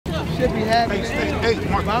should be happy. Hey,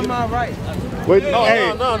 Mark. Why am I right? Wait,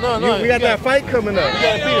 No. We got that fight coming up. You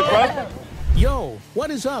gotta beat it, bro. Yo,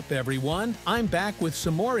 what is up, everyone? I'm back with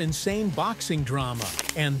some more insane boxing drama.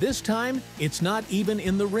 And this time, it's not even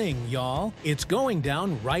in the ring, y'all. It's going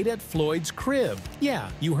down right at Floyd's crib. Yeah,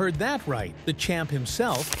 you heard that right. The champ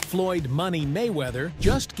himself, Floyd Money Mayweather,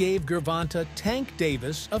 just gave Gervonta Tank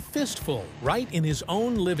Davis a fistful right in his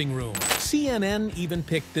own living room. CNN even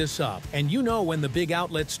picked this up. And you know when the big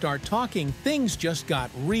outlets start talking, things just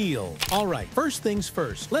got real. All right, first things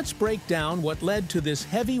first, let's break down what led to this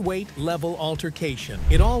heavyweight level altercation.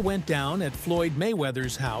 It all went down at Floyd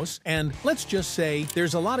Mayweather's house, and let's just say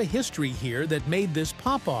there's a lot of history here that made this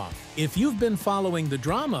pop off. If you've been following the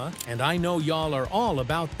drama, and I know y'all are all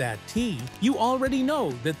about that tea, you already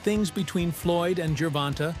know that things between Floyd and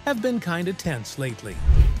Gervonta have been kinda tense lately.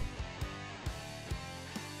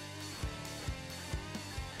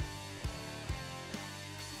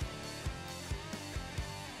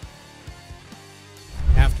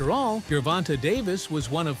 After all, Gervonta Davis was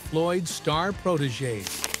one of Floyd's star protégés.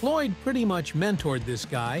 Floyd pretty much mentored this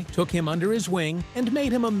guy, took him under his wing, and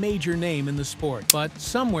made him a major name in the sport. But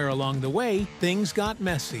somewhere along the way, things got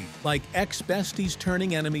messy. Like ex-besties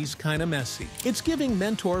turning enemies kinda messy. It's giving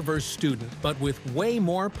mentor versus student, but with way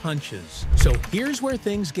more punches. So here's where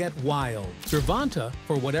things get wild. Gervonta,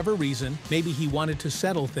 for whatever reason, maybe he wanted to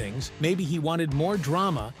settle things, maybe he wanted more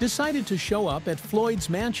drama, decided to show up at Floyd's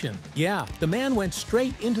mansion. Yeah, the man went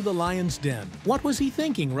straight into the lion's den. What was he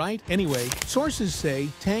thinking, right? Anyway, sources say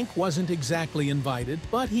Tank wasn't exactly invited,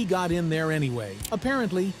 but he got in there anyway.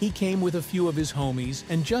 Apparently, he came with a few of his homies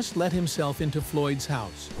and just let himself into Floyd's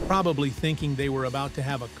house, probably thinking they were about to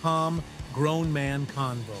have a calm, grown man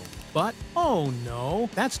convo. But, oh no,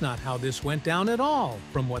 that's not how this went down at all.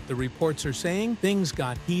 From what the reports are saying, things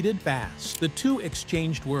got heated fast. The two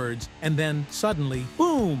exchanged words, and then suddenly,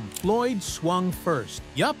 boom, Floyd swung first.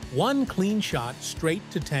 Yup, one clean shot straight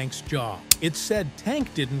to Tank's jaw. It's said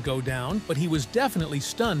Tank didn't go down, but he was definitely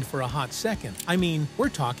stunned for a hot second. I mean, we're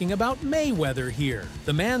talking about Mayweather here.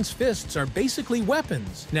 The man's fists are basically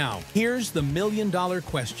weapons. Now, here's the million-dollar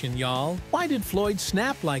question, y'all. Why did Floyd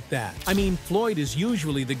snap like that? I mean, Floyd is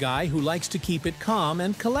usually the guy who likes to keep it calm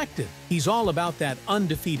and collected. He's all about that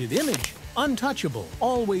undefeated image. Untouchable,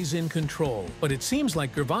 always in control. But it seems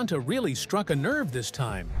like Gervonta really struck a nerve this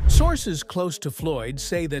time. Sources close to Floyd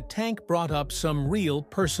say that Tank brought up some real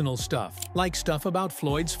personal stuff, like stuff about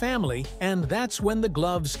Floyd's family, and that's when the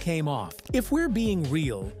gloves came off. If we're being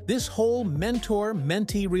real, this whole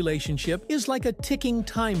mentor-mentee relationship is like a ticking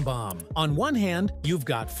time bomb. On one hand, you've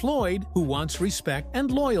got Floyd, who wants respect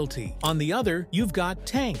and loyalty. On the other, you've got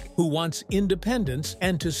Tank, who wants independence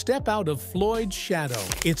and to step out of Floyd's shadow.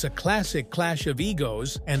 It's a classic clash of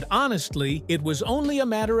egos, and honestly, it was only a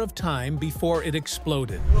matter of time before it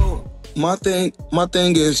exploded. My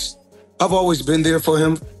thing is, I've always been there for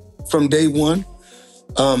him from day one.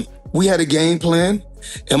 We had a game plan,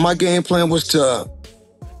 and my game plan was to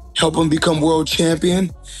help him become world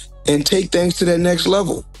champion and take things to that next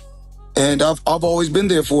level. And I've always been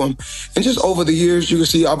there for him. And just over the years, you can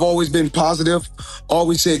see I've always been positive,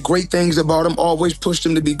 always said great things about him, always pushed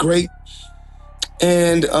him to be great.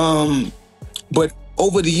 And, but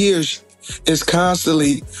over the years, it's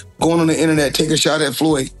constantly going on the internet, take a shot at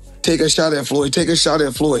Floyd, take a shot at Floyd, take a shot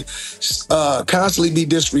at Floyd, constantly be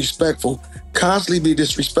disrespectful,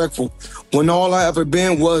 when all I ever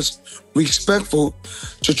been was respectful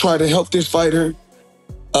to try to help this fighter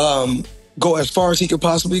go as far as he could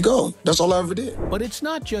possibly go. That's all I ever did. But it's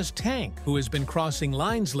not just Tank who has been crossing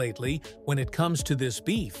lines lately when it comes to this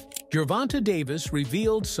beef. Gervonta Davis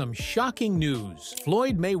revealed some shocking news.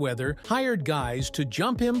 Floyd Mayweather hired guys to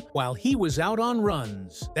jump him while he was out on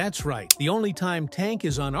runs. That's right, the only time Tank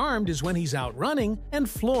is unarmed is when he's out running, and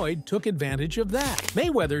Floyd took advantage of that.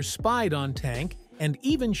 Mayweather spied on Tank and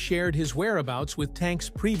even shared his whereabouts with Tank's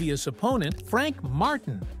previous opponent, Frank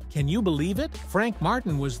Martin. Can you believe it? Frank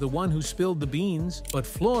Martin was the one who spilled the beans, but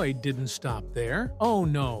Floyd didn't stop there. Oh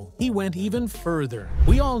no, he went even further.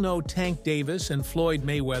 We all know Tank Davis and Floyd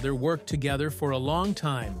Mayweather worked together for a long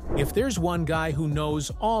time. If there's one guy who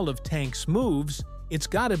knows all of Tank's moves, it's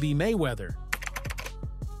gotta be Mayweather.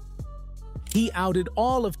 He outed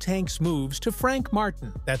all of Tank's moves to Frank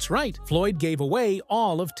Martin. That's right, Floyd gave away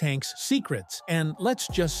all of Tank's secrets. And let's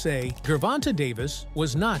just say, Gervonta Davis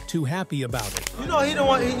was not too happy about it. He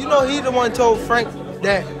the one told Frank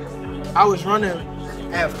that I was running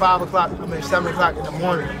at 7 o'clock in the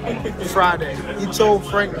morning, Friday. He told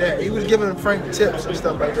Frank that. He was giving Frank tips and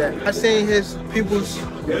stuff like that. I seen his people's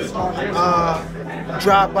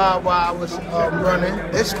drive by while I was running.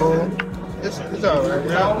 It's cool. It's all right.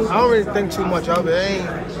 I don't really think too much of it.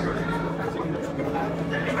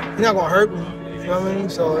 not gonna hurt me. You know what I mean?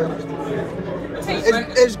 So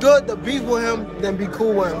it's good to beef with him than be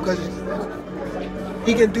cool with him, because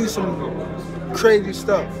he can do some crazy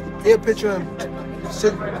stuff. He'll put you in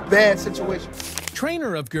bad situations.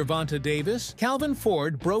 Trainer of Gervonta Davis, Calvin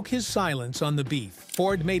Ford broke his silence on the beef.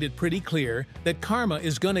 Ford made it pretty clear that karma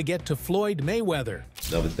is going to get to Floyd Mayweather.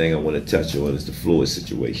 Another thing I want to touch on is the Floyd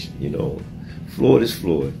situation. You know, Floyd is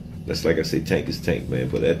Floyd. That's like I say, Tank is Tank, man.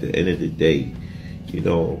 But at the end of the day, you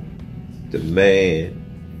know, the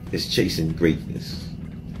man is chasing greatness.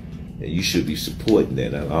 And you should be supporting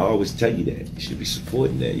that. I always tell you that. You should be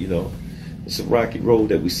supporting that, you know. It's a rocky road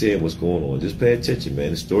that we see what's going on. Just pay attention, man.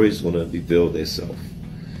 The story is going to reveal itself,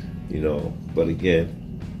 you know. But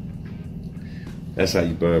again, that's how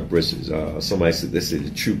you burn bridges. Somebody said this is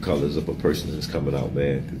the true colors of a person that's coming out,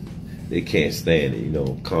 man. They can't stand it, you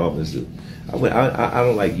know. Calm is the. I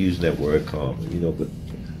don't like using that word, calm, you know. But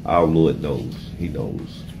our Lord knows. He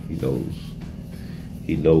knows. He knows.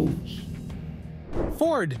 He knows.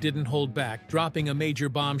 Ford didn't hold back, dropping a major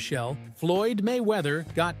bombshell. Floyd Mayweather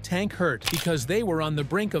got Tank hurt because they were on the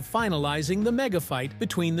brink of finalizing the mega fight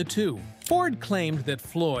between the two. Ford claimed that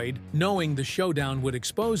Floyd, knowing the showdown would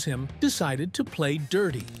expose him, decided to play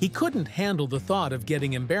dirty. He couldn't handle the thought of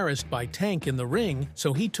getting embarrassed by Tank in the ring,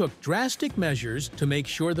 so he took drastic measures to make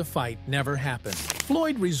sure the fight never happened.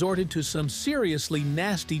 Floyd resorted to some seriously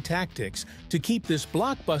nasty tactics to keep this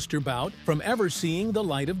blockbuster bout from ever seeing the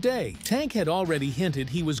light of day. Tank had already hinted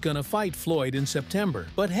he was gonna fight Floyd in September,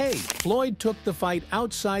 but hey, Floyd took the fight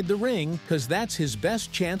outside the ring because that's his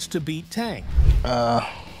best chance to beat Tank.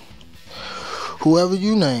 Whoever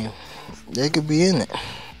you name, they could be in it.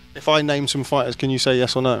 If I name some fighters, can you say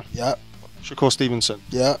yes or no? Yep. Shakur Stevenson.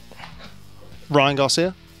 Yep. Ryan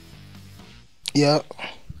Garcia. Yep.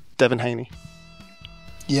 Devin Haney.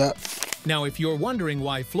 Yep. Now, if you're wondering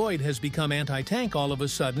why Floyd has become anti-Tank all of a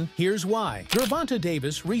sudden, here's why. Gervonta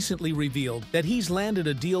Davis recently revealed that he's landed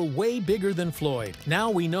a deal way bigger than Floyd. Now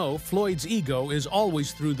we know Floyd's ego is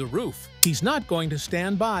always through the roof. He's not going to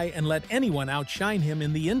stand by and let anyone outshine him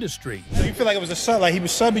in the industry. So you feel like it was a sub, like he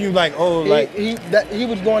was subbing you, like, oh, like He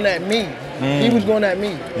was going at me. He was going at me.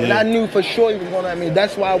 And I knew for sure he was going at me.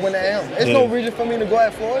 That's why I went at him. There's no reason for me to go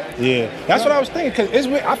at Floyd. Yeah, that's what I was thinking. Cause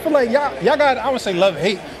I feel like y'all got, I would say love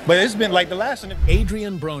hate, but it's been like the last one.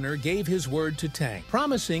 Adrian Broner gave his word to Tank,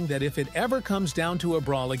 promising that if it ever comes down to a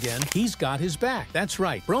brawl again, he's got his back. That's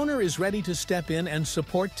right, Broner is ready to step in and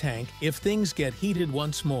support Tank if things get heated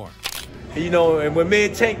once more. You know, and when me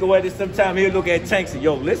and Tank go at it, sometime he'll look at Tank and say,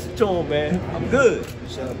 yo, listen to him, man. I'm good.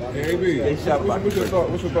 They shot about What's your thought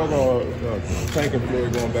on Tank and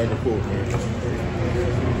Floyd going back and forth,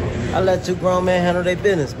 man? I let two grown men handle their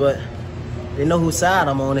business, but they know whose side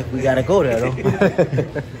I'm on if we gotta go there,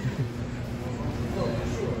 though.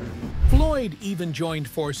 Floyd even joined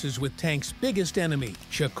forces with Tank's biggest enemy,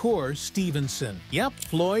 Shakur Stevenson. Yep,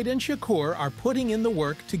 Floyd and Shakur are putting in the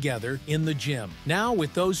work together in the gym. Now,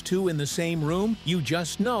 with those two in the same room, you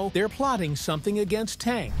just know they're plotting something against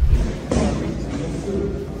Tank.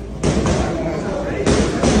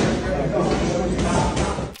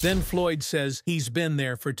 Then Floyd says he's been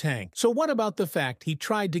there for Tank. So what about the fact he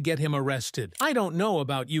tried to get him arrested? I don't know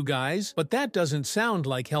about you guys, but that doesn't sound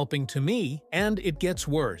like helping to me, and it gets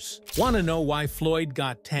worse. Want to know why Floyd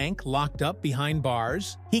got Tank locked up behind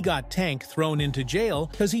bars? He got Tank thrown into jail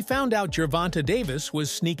because he found out Gervonta Davis was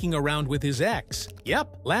sneaking around with his ex.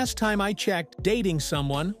 Yep, last time I checked, dating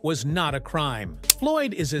someone was not a crime.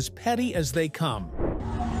 Floyd is as petty as they come.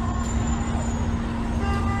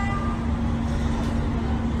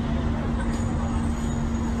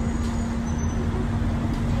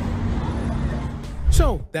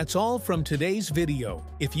 So, that's all from today's video.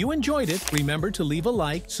 If you enjoyed it, remember to leave a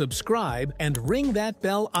like, subscribe, and ring that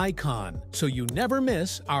bell icon so you never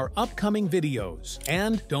miss our upcoming videos.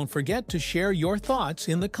 And don't forget to share your thoughts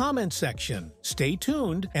in the comment section. Stay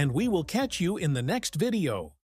tuned, and we will catch you in the next video.